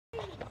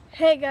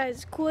Hey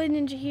guys, Kool-Aid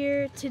Ninja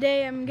here.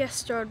 Today I'm guest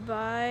starred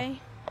by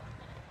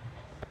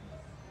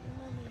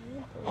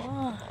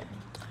Kevun.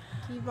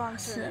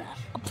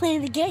 I'm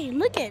playing the game.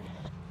 Look at it.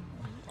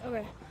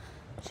 Okay,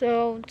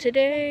 so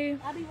today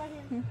I'll be right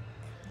here.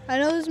 I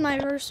know this is my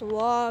first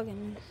vlog,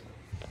 and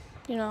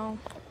you know,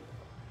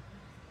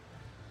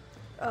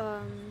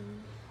 what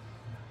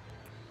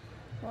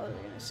was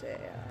I gonna say?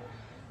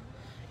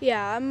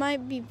 Yeah, I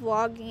might be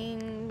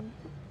vlogging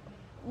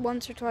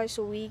once or twice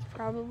a week,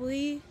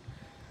 probably.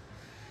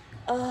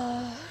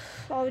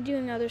 I'll be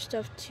doing other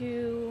stuff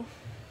too.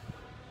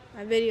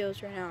 My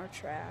videos right now are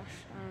trash.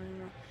 I don't even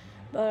know.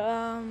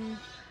 But,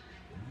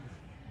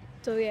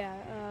 so yeah,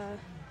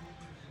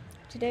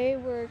 today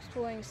we're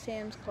exploring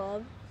Sam's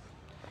Club.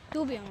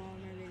 You'll be on all of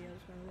my videos,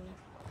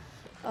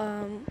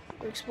 probably.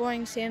 We're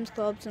exploring Sam's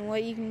Clubs and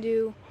what you can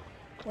do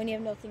when you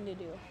have nothing to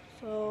do.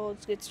 So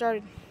let's get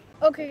started.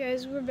 Okay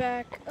guys, we're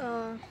back.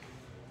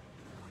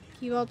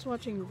 Keyvalt's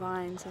watching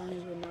Vines, I don't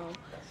even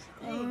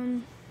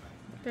know.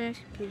 Back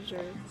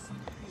computer.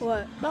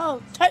 What?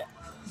 No,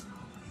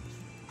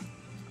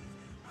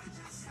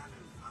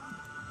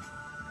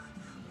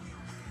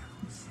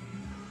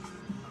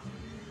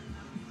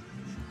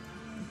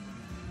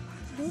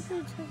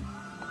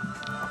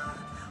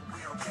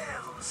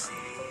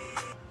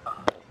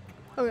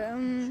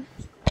 Okay,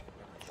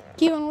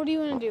 Kevun, what do you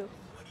want to do?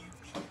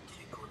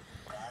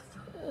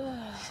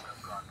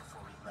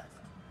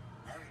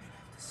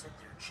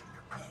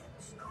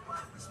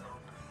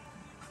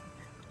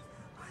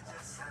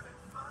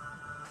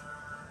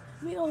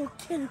 we all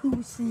can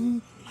who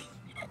see.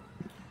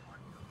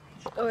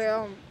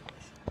 Okay,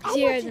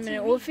 see you guys in a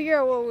minute. We'll figure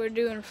out what we're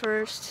doing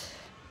first.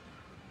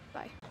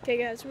 Bye. Okay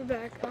guys, we're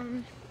back.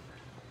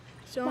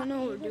 So I don't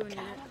know what we're doing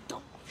yet.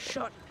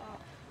 Shut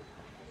up.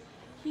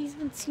 He's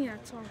been singing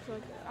that song for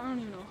like, I don't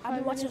even know. I've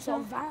been watching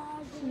some Vine.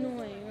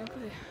 Annoying,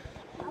 okay.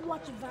 I'm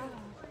watching Vine.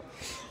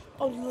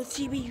 Oh, the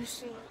TV you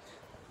see.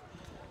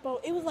 Bro,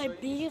 it was like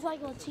big, it's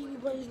like on TV,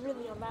 but it's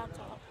really a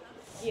laptop.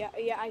 Yeah,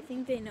 I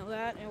think they know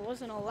that. It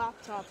wasn't a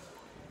laptop.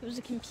 It was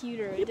a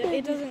computer. It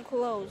doesn't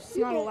close. It's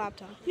not a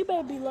laptop. You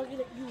better be lucky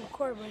that you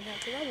record right now,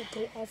 because I will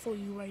go off on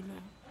you right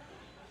now.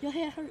 Your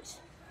head hurts.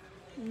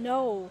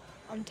 No,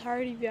 I'm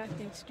tired of you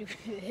acting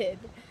stupid.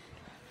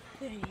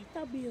 Hey,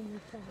 stop being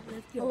retarded.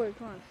 Let's go. Oh wait,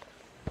 come on.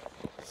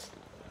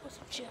 What's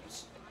some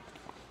chips?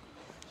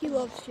 He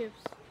loves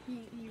chips.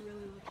 He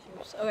really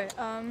loves chips. Okay,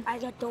 I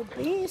got those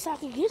beans, so I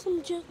can get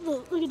some chips.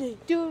 Look at this.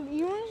 dude,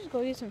 you want to just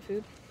go get some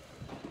food?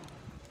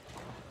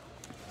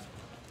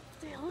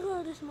 Damn, look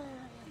at this man.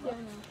 Yeah, I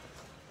know.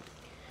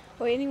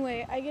 Wait,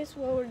 anyway, I guess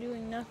while we're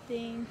doing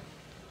nothing.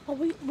 Oh,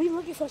 we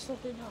looking for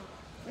something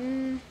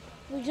now.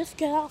 We just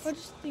got off. We're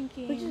just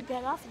thinking. We just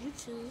got off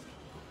YouTube.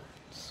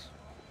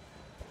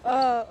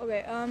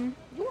 Okay,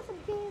 You want some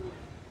candy?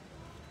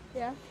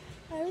 yeah.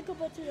 Alright, let's go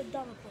back to the donut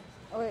place.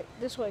 Oh wait,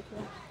 this way,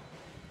 come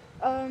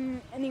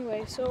on.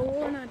 Anyway, so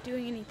we're not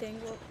doing anything.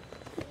 Well,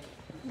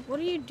 what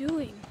are you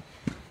doing?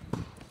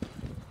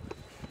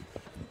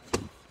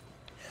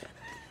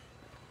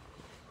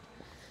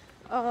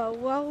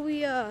 While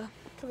we, Come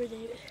here,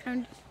 David.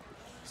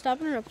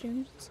 stop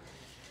interrupting me.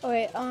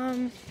 Okay,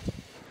 on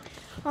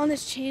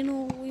this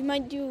channel, we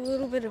might do a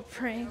little bit of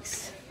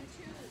pranks.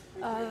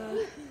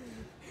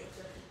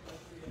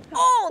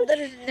 Oh, that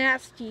is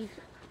nasty.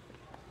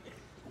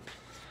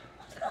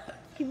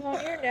 Come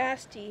on, you're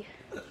nasty.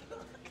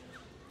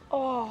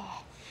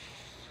 Oh.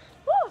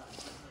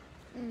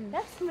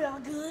 That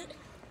smells good.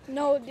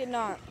 No, it did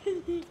not.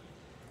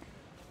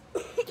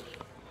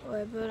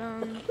 Wait, but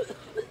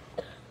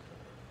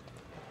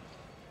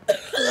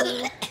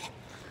so,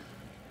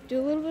 do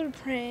a little bit of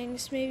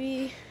pranks,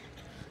 maybe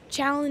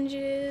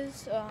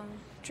challenges,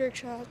 trick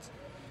shots,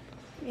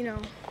 you know.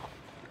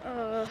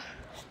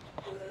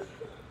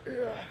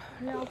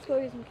 Now let's go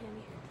get some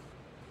candy.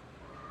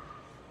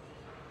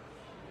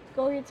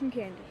 Go get some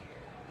candy.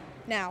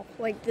 Now,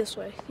 like this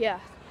way. Yeah.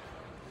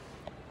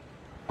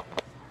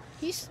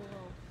 He's slow.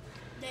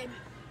 David,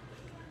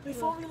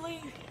 before we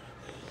leave,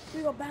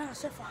 we gonna buy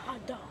ourselves a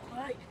hot dog,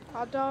 alright?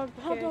 Hot dog.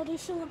 Okay. Hot dog, they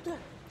still up there.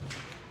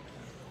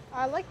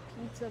 I like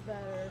pizza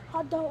better.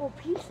 Hot dog or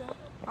pizza?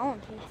 I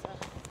want pizza.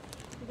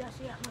 You gotta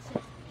see how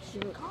much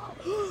Shoot.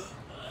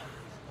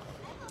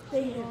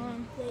 They hear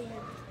me.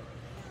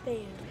 They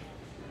hear me.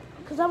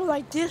 Cause I was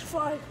like this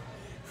far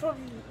from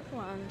you. Come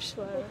on,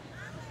 sweater.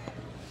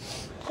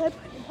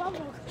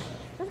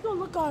 Let's go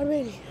look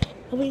already.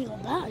 We ain't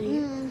gonna buy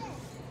it.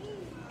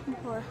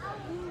 Or,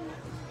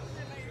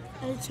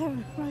 Hey,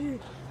 turn right here.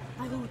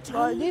 I gonna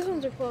tell you. these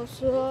ones are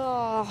close.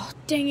 Oh,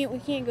 dang it, we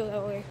can't go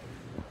that way.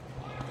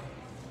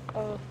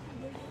 Oh.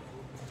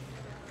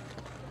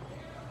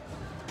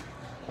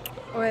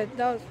 Okay,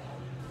 that was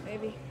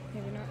maybe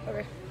not.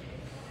 Okay.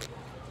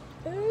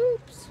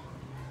 Oops.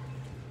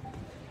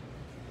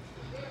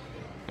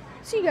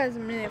 See you guys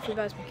in a minute if we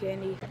buy some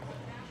candy.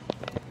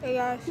 Hey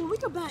guys, Dude, we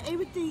can buy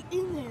everything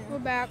in there. we're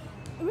back.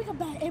 We can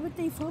buy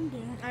everything from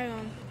there. I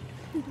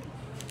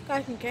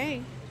got some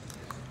candy.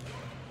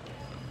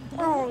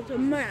 Oh, the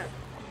map.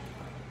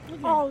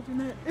 Okay.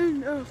 Ultimate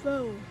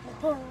NFL.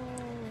 Oh.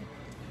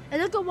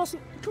 And let's go watch some.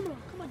 Come on,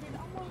 David. I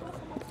want to watch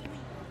some on TV.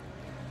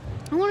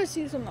 I want to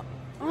see some.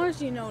 I want to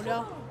see no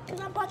doubt. Cause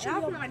I bought you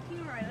That's your. my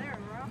team right there,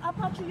 bro. I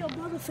bought you your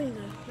brother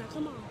finger. Now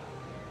come on.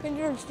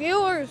 Pittsburgh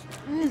Steelers.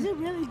 Is it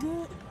really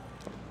good?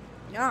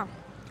 Yeah.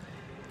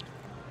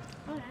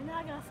 Okay, now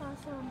I gotta find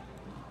some.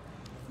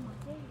 For my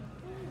game.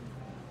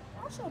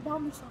 I should have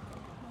bought me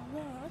something. Oh,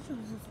 yeah, I should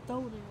have just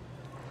thrown it.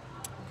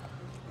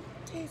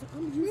 Taser,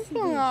 I'm used to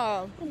this.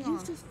 I'm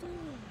used to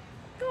stealing.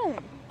 Don't.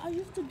 I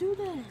used to do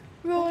that.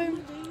 Really? Back in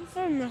the days.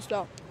 I messed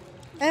up.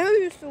 And we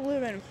used to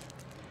live in.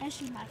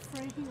 Actually, my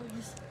friend,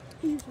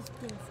 he used to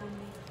steal from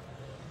me.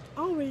 I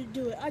don't really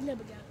do it. I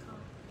never got caught.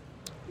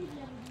 He never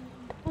did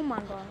it. Oh my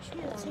gosh. He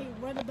had to take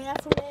run the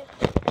bathroom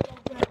and go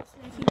grab a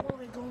snack. He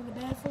wanted to go in the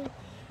bathroom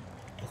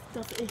and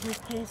stuff it in his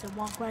pants and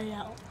walk right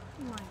out.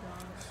 Oh my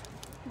gosh.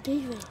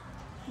 David,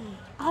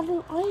 I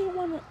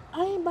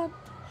ain't about,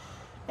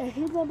 and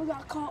he never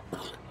got caught.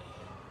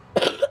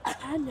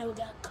 I never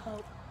got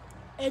caught.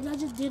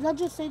 And did I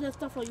just say that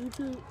stuff on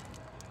YouTube?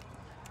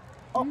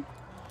 Oh,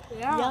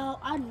 Yeah. y'all,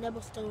 I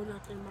never stole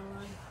nothing in my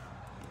life.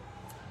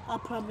 I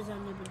promise I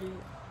never did.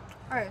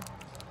 Alright.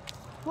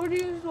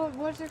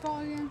 What's it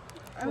called again?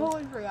 I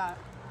always forgot.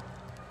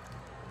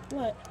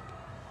 What?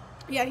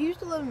 Yeah, he used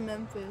to live in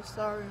Memphis.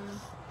 Sorry.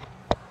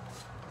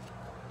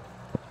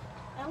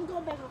 I'm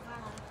going back on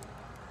mine.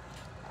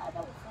 I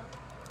know what's up.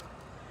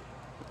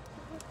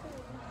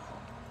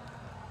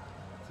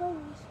 So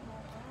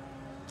small.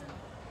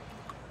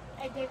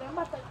 Hey, David, I'm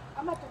about to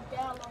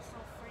download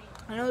some free.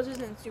 I know this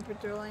isn't super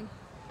thrilling.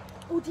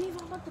 Oh,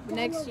 David, I'm about to download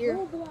Next year,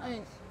 Roblox. I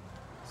mean,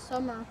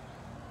 summer.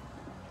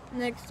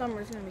 Next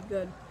summer is gonna be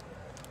good.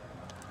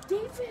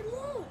 David,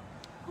 look!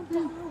 I'm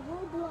downloading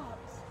Roblox.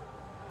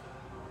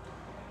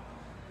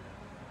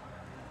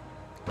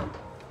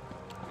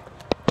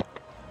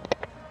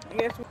 I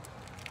guess.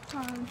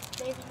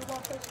 David, you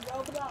want to play some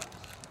Roblox?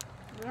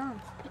 Yeah.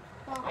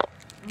 Huh?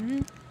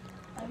 Mhm.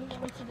 I need to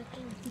wait till the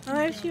thing.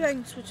 Let's see if I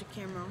can switch the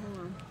camera. Hold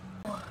on.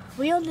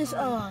 We on this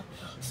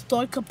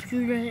store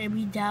computer and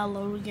we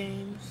download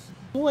games.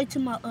 We'll wait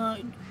till my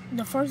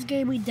the first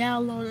game we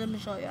downloaded. Let me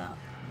show y'all.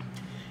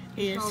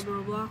 Is Called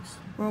Roblox.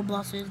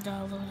 Roblox is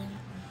downloading.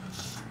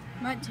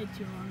 Might take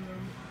too long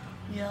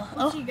though. Yeah.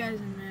 I'll see you guys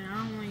in a minute. I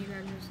don't want you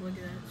guys to just look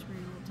at that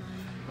screen all the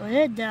time. Well,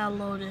 it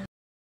downloaded.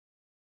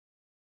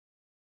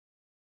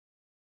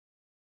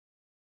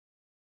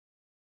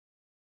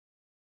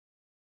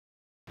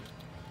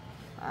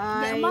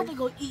 Yeah, I'm about to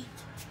go eat.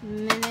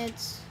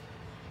 Minutes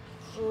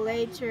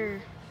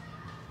later.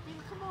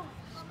 Come on.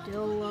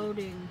 Still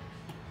loading.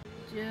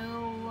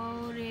 Still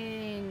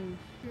loading.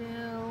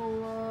 Still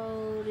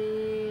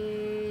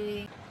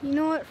loading. You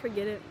know what?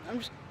 Forget it.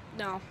 No.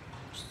 No.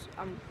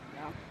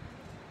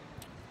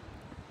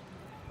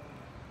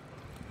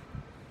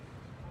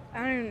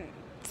 I don't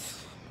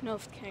know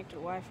if it's connected to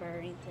Wi-Fi or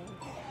anything.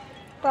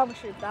 Probably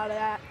should have thought of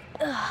that.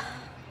 Ugh.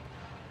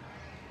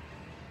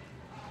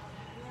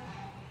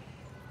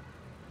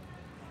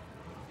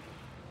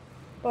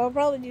 But I'll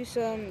probably do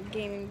some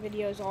gaming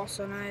videos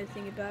also now that I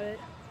think about it.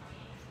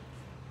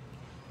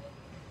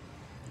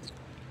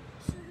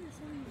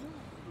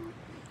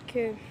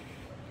 Okay.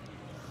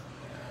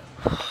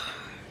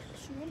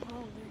 Shoot, I'm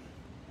hungry.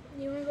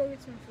 You wanna go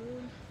get some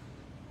food?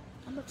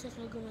 I'm about to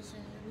go and say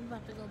we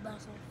about to go buy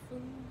some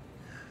food.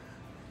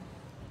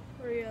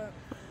 Hurry up.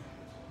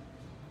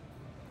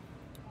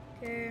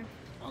 Okay.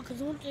 Oh,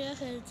 cause one thing I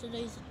had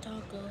today's a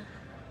taco,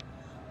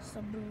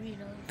 some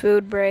burritos.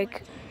 Food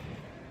break.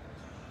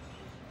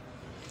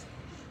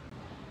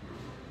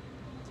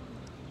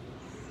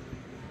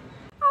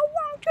 I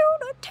want you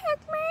to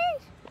take me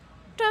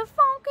to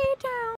Funky Town.